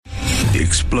The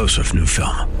explosive new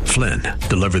film, Flynn,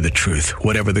 deliver the truth,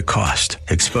 whatever the cost.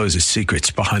 Exposes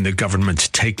secrets behind the government's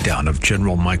takedown of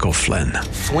General Michael Flynn.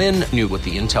 Flynn knew what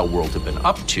the intel world had been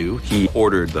up to. He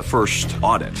ordered the first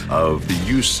audit of the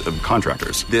use of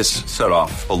contractors. This set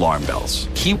off alarm bells.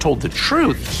 He told the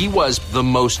truth. He was the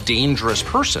most dangerous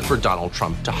person for Donald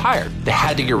Trump to hire. They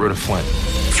had to get rid of Flynn.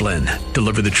 Flynn,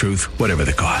 deliver the truth, whatever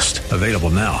the cost. Available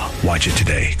now. Watch it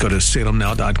today. Go to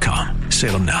salemnow.com.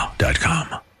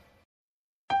 salemnow.com.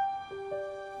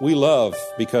 We love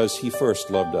because he first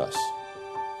loved us.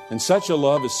 And such a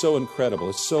love is so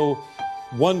incredible, it's so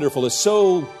wonderful, it's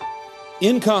so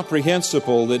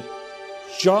incomprehensible that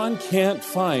John can't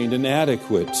find an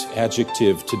adequate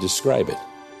adjective to describe it.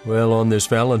 Well, on this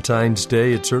Valentine's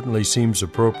Day, it certainly seems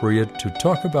appropriate to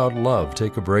talk about love,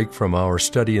 take a break from our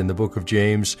study in the book of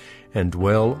James, and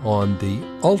dwell on the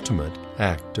ultimate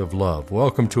act of love.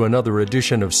 Welcome to another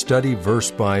edition of Study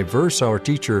Verse by Verse. Our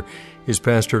teacher is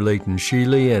Pastor Leighton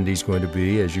Sheely, and he's going to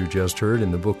be, as you just heard,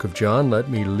 in the book of John. Let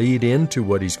me lead into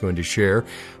what he's going to share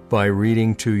by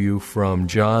reading to you from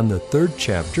John, the 3rd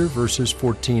chapter, verses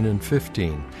 14 and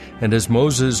 15. And as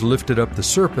Moses lifted up the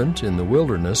serpent in the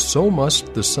wilderness, so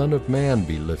must the Son of Man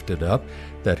be lifted up,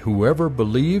 that whoever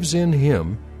believes in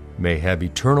him may have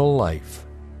eternal life.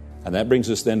 And that brings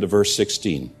us then to verse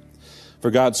 16.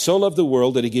 For God so loved the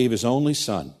world that he gave his only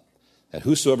Son, that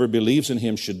whosoever believes in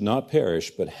him should not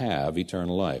perish, but have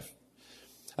eternal life.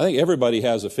 I think everybody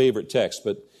has a favorite text,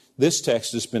 but this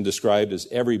text has been described as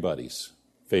everybody's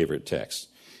favorite text.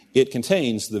 It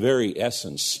contains the very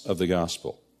essence of the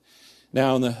gospel.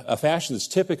 Now, in a fashion that's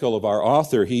typical of our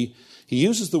author, he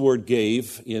uses the word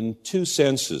gave in two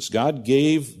senses. God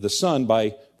gave the Son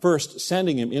by first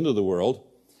sending him into the world,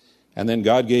 and then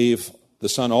God gave the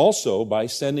Son also by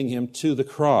sending him to the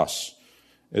cross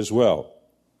as well.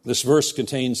 This verse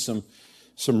contains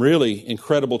some really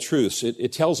incredible truths.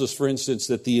 It tells us, for instance,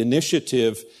 that the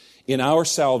initiative in our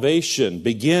salvation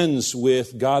begins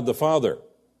with God the Father.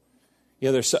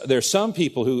 There's some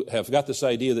people who have got this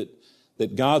idea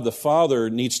that God the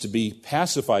Father needs to be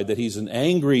pacified, that he's an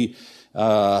angry,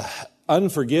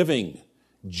 unforgiving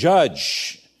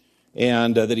judge,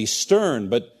 and that he's stern.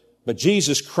 But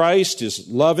Jesus Christ is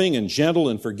loving and gentle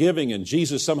and forgiving, and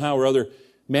Jesus somehow or other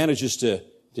manages to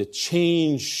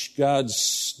change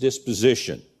God's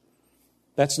disposition.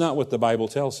 That's not what the Bible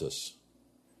tells us.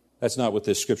 That's not what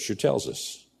this Scripture tells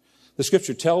us. The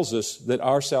Scripture tells us that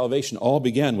our salvation all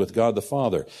began with God the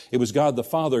Father. It was God the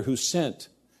Father who sent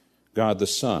God the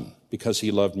Son because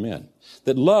he loved men.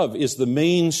 That love is the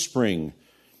mainspring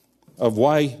of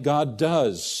why God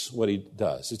does what he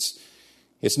does.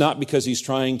 It's not because he's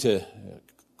trying to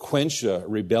quench a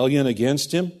rebellion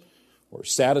against him or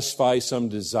satisfy some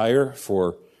desire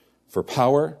for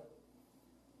power.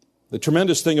 The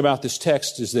tremendous thing about this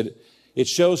text is that it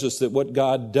shows us that what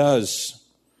God does,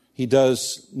 he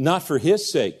does not for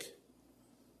his sake,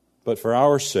 but for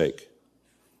our sake.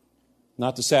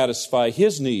 Not to satisfy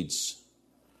his needs,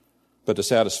 but to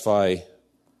satisfy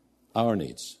our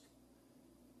needs.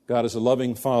 God is a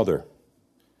loving Father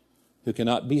who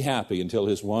cannot be happy until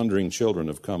his wandering children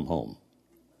have come home.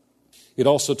 It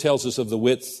also tells us of the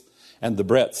width and the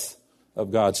breadth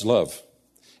of God's love.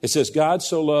 It says, God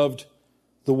so loved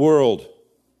the world,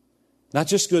 not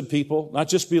just good people, not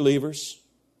just believers,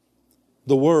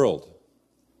 the world,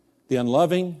 the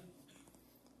unloving,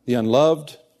 the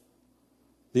unloved,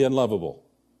 the unlovable.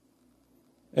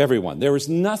 Everyone. There is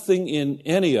nothing in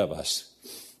any of us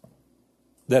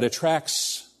that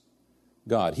attracts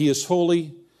God. He is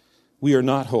holy. We are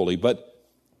not holy. But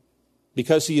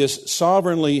because he is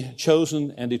sovereignly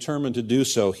chosen and determined to do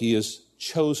so, he is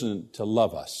chosen to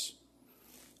love us.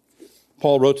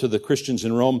 Paul wrote to the Christians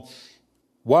in Rome,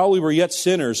 while we were yet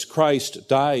sinners, Christ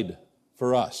died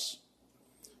for us.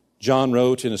 John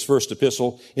wrote in his first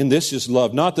epistle, in this is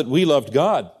love, not that we loved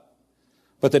God,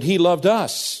 but that he loved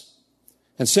us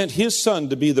and sent his Son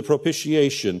to be the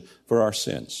propitiation for our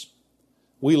sins.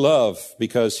 We love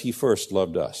because he first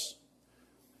loved us.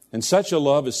 And such a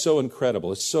love is so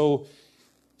incredible. It's so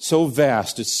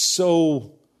vast. It's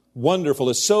so wonderful.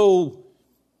 It's so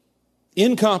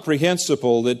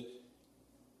incomprehensible that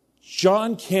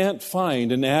John can't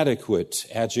find an adequate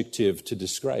adjective to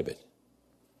describe it.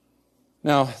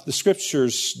 Now, the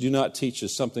Scriptures do not teach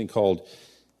us something called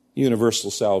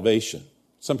universal salvation.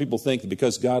 Some people think that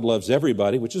because God loves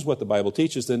everybody, which is what the Bible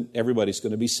teaches, then everybody's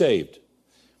going to be saved.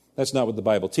 That's not what the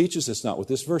Bible teaches. That's not what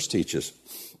this verse teaches.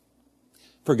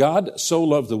 For God so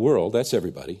loved the world, that's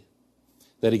everybody,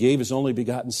 that he gave his only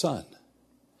begotten Son,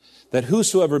 that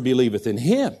whosoever believeth in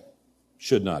him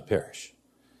should not perish,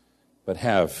 but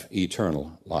have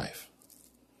eternal life.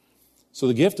 So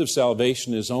the gift of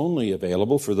salvation is only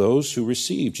available for those who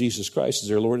receive Jesus Christ as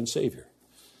their Lord and Savior.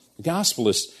 The gospel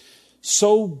is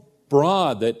so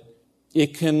broad that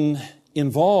it can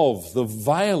involve the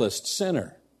vilest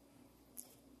sinner.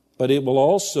 But it will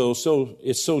also,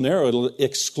 it's so narrow, it'll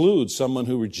exclude someone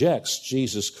who rejects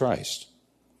Jesus Christ.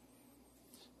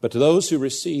 But to those who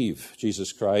receive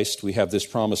Jesus Christ, we have this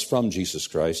promise from Jesus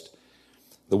Christ: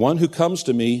 the one who comes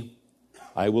to me,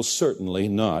 I will certainly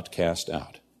not cast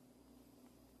out.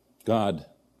 God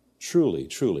truly,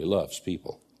 truly loves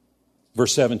people.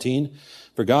 Verse 17,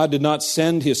 for God did not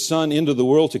send his Son into the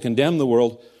world to condemn the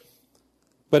world,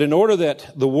 but in order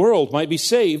that the world might be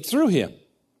saved through him.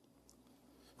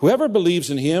 Whoever believes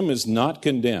in him is not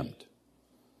condemned,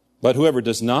 but whoever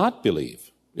does not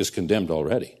believe is condemned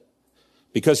already,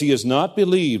 because he has not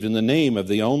believed in the name of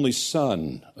the only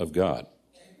Son of God.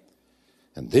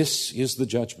 And this is the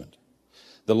judgment.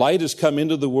 The light has come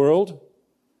into the world,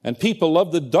 and people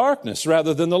love the darkness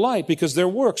rather than the light, because their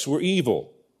works were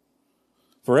evil.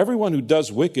 For everyone who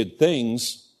does wicked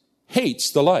things hates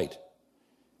the light,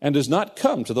 and does not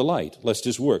come to the light, lest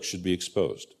his works should be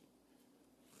exposed.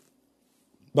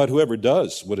 But whoever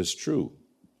does what is true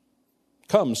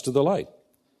comes to the light,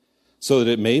 so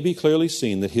that it may be clearly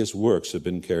seen that his works have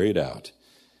been carried out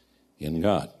in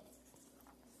God.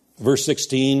 Verse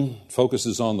 16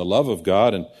 focuses on the love of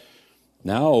God, and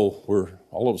now we're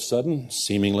all of a sudden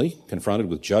seemingly confronted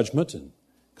with judgment and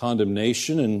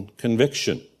condemnation and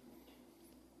conviction.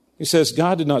 He says,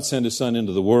 God did not send his Son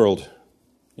into the world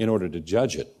in order to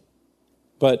judge it.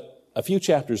 But a few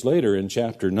chapters later, in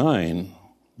chapter 9,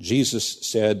 Jesus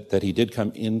said that he did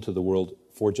come into the world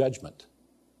for judgment.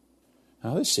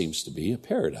 Now, this seems to be a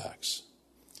paradox.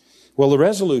 Well, the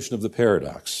resolution of the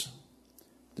paradox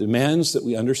demands that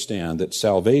we understand that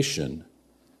salvation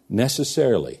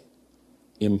necessarily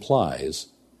implies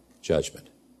judgment.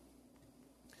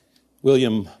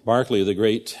 William Barclay, the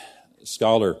great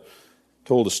scholar,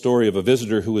 told a story of a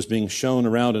visitor who was being shown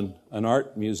around an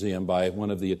art museum by one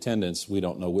of the attendants. We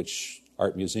don't know which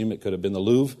art museum. It could have been the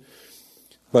Louvre.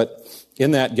 But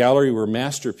in that gallery were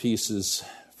masterpieces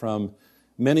from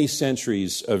many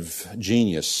centuries of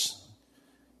genius,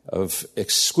 of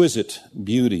exquisite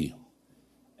beauty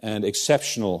and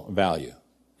exceptional value.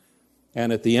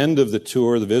 And at the end of the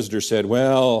tour, the visitor said,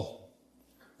 well,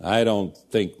 I don't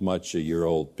think much of your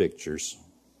old pictures.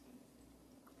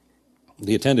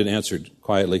 The attendant answered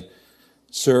quietly,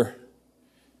 Sir,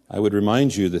 I would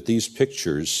remind you that these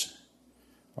pictures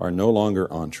are no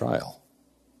longer on trial,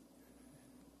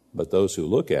 but those who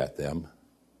look at them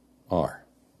are.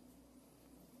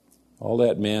 All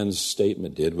that man's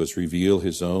statement did was reveal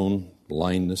his own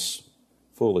blindness,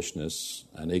 foolishness,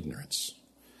 and ignorance.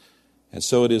 And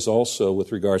so it is also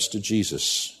with regards to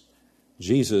Jesus.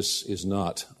 Jesus is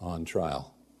not on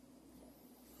trial.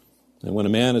 And when a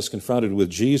man is confronted with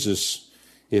Jesus,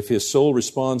 if his soul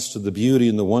responds to the beauty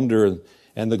and the wonder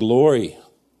and the glory,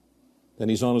 then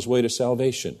he's on his way to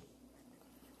salvation.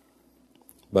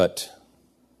 But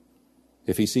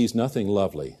if he sees nothing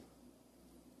lovely,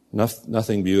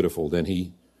 nothing beautiful, then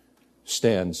he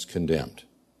stands condemned.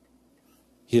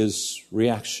 His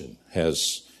reaction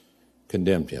has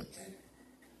condemned him.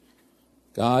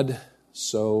 God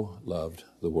so loved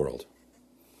the world.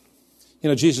 You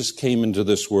know, Jesus came into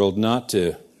this world not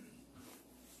to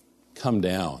come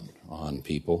down on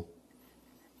people,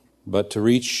 but to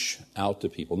reach out to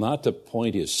people, not to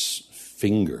point his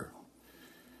finger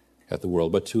at the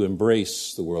world, but to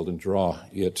embrace the world and draw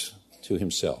it to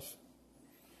himself.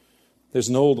 There's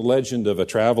an old legend of a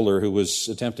traveler who was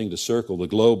attempting to circle the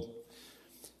globe,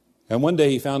 and one day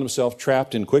he found himself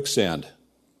trapped in quicksand.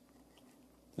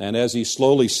 And as he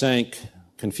slowly sank,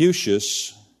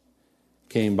 Confucius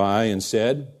came by and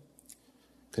said,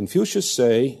 Confucius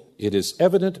say, it is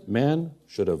evident man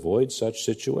should avoid such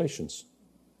situations.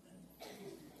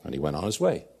 And he went on his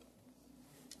way.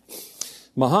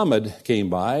 Muhammad came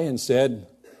by and said,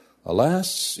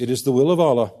 alas, it is the will of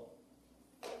Allah.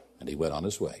 And he went on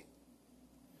his way.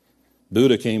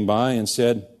 Buddha came by and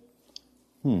said,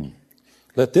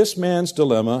 let this man's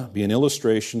dilemma be an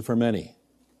illustration for many.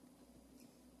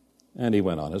 And he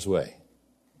went on his way.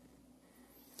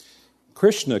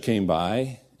 Krishna came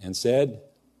by and said,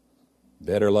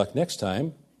 better luck next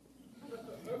time.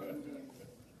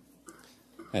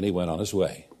 And he went on his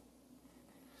way.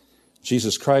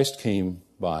 Jesus Christ came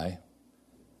by,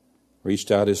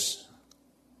 reached out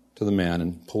to the man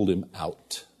and pulled him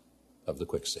out of the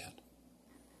quicksand.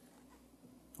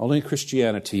 Only in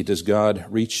Christianity does God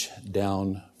reach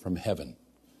down from heaven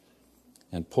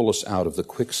and pull us out of the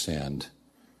quicksand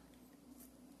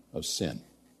of sin.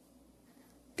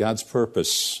 God's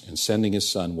purpose in sending his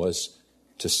Son was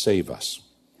to save us.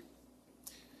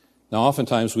 Now,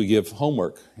 oftentimes we give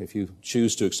homework. If you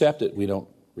choose to accept it, we don't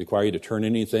require you to turn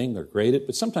anything or grade it,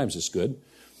 but sometimes it's good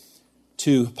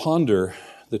to ponder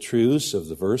the truths of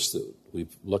the verse that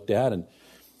we've looked at.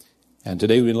 And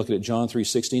today we're looking at John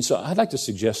 3:16. So I'd like to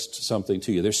suggest something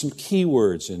to you. There's some key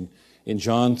words in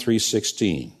John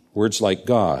 3:16. Words like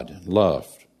God,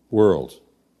 loved, world,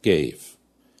 gave.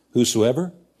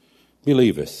 Whosoever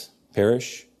believeth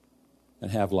perish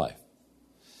and have life.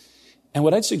 And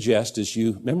what I'd suggest is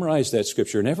you memorize that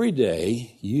scripture, and every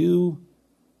day you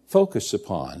focus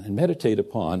upon and meditate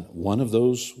upon one of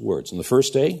those words. On the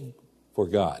first day, for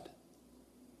God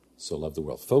so loved the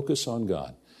world. Focus on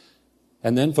God.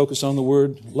 And then focus on the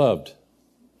word loved.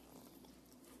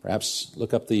 Perhaps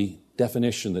look up the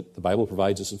definition that the Bible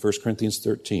provides us in 1 Corinthians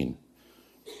 13.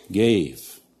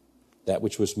 Gave that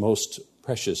which was most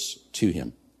precious to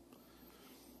him.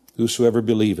 Whosoever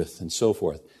believeth, and so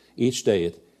forth. Each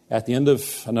day, at the end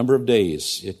of a number of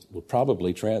days, it will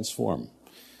probably transform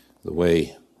the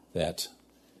way that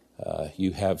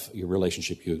you have your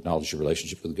relationship, you acknowledge your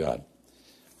relationship with God.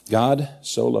 God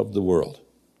so loved the world.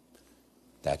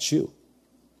 That's you.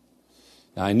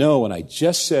 Now, I know when I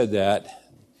just said that,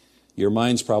 your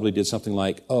minds probably did something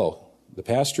like, oh, the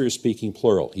pastor is speaking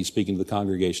plural. He's speaking to the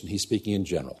congregation. He's speaking in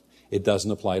general. It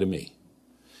doesn't apply to me.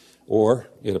 Or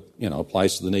it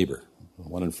applies to the neighbor, the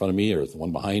one in front of me or the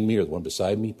one behind me or the one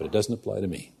beside me, but it doesn't apply to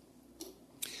me.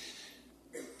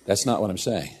 That's not what I'm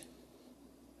saying.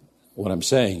 What I'm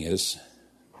saying is,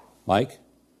 Mike,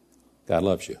 God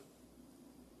loves you.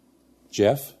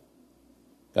 Jeff,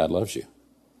 God loves you.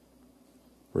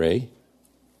 Ray,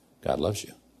 God loves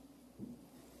you.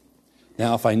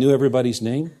 Now, if I knew everybody's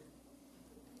name,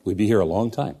 we'd be here a long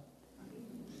time.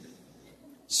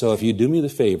 So if you do me the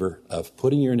favor of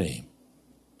putting your name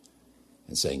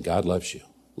and saying, God loves you.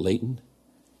 Leighton,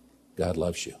 God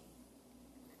loves you.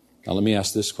 Now let me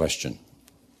ask this question.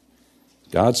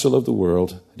 God so loved the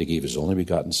world that he gave his only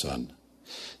begotten Son,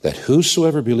 that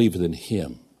whosoever believeth in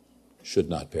him should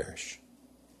not perish.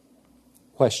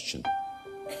 Question.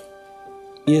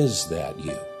 Is that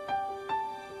you?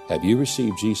 Have you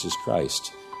received Jesus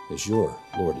Christ as your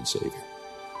Lord and Savior?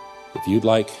 If you'd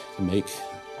like to make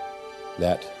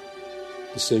that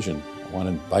decision, I want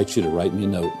to invite you to write me a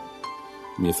note.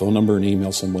 Give me a phone number and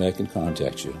email, some way I can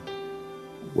contact you.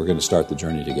 We're going to start the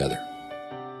journey together.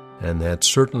 And that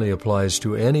certainly applies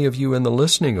to any of you in the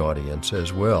listening audience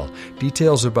as well.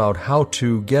 Details about how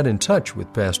to get in touch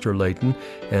with Pastor Leighton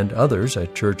and others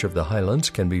at Church of the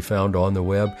Highlands can be found on the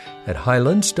web at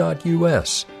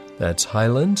highlands.us. That's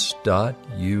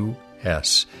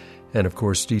highlands.us. And of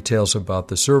course, details about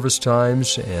the service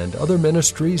times and other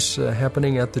ministries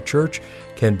happening at the church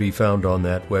can be found on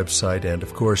that website. And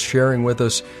of course, sharing with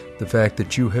us the fact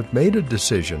that you have made a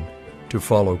decision to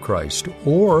follow Christ,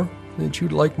 or that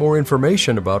you'd like more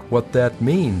information about what that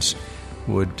means,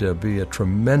 would be a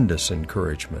tremendous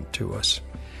encouragement to us.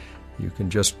 You can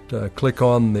just click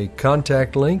on the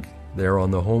contact link there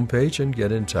on the homepage and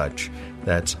get in touch.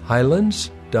 That's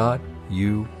highlands.us.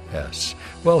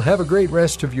 Well, have a great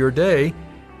rest of your day,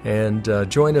 and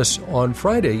join us on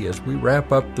Friday as we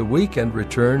wrap up the week and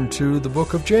return to the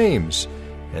book of James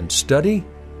and study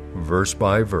verse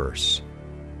by verse.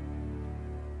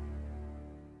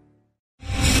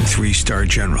 3-star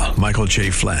General Michael J.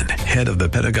 Flynn, head of the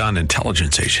Pentagon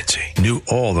Intelligence Agency, knew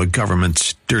all the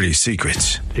government's dirty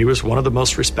secrets. He was one of the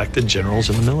most respected generals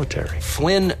in the military.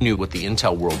 Flynn knew what the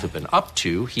intel world had been up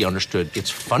to. He understood its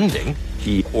funding.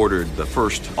 He ordered the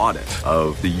first audit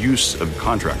of the use of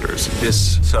contractors.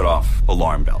 This set off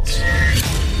alarm bells.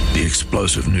 The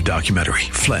explosive new documentary,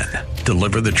 Flynn,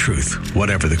 Deliver the Truth,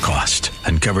 Whatever the Cost,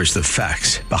 uncovers the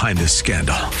facts behind this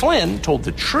scandal. Flynn told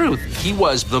the truth. He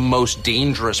was the most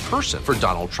dangerous person for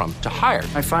Donald Trump to hire.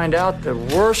 I find out the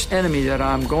worst enemy that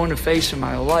I'm going to face in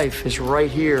my life is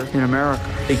right here in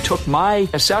America. They took my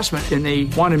assessment and they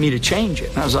wanted me to change it.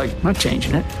 And I was like, I'm not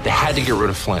changing it. They had to get rid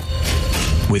of Flynn.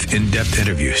 With in-depth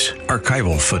interviews,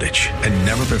 archival footage, and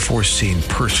never-before-seen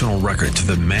personal records of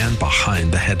the man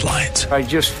behind the headlines. I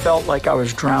just felt like I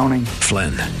was drowning.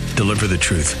 Flynn, Deliver the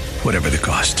Truth, Whatever the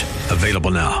Cost.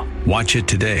 Available now. Watch it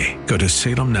today. Go to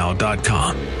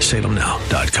salemnow.com.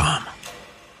 salemnow.com.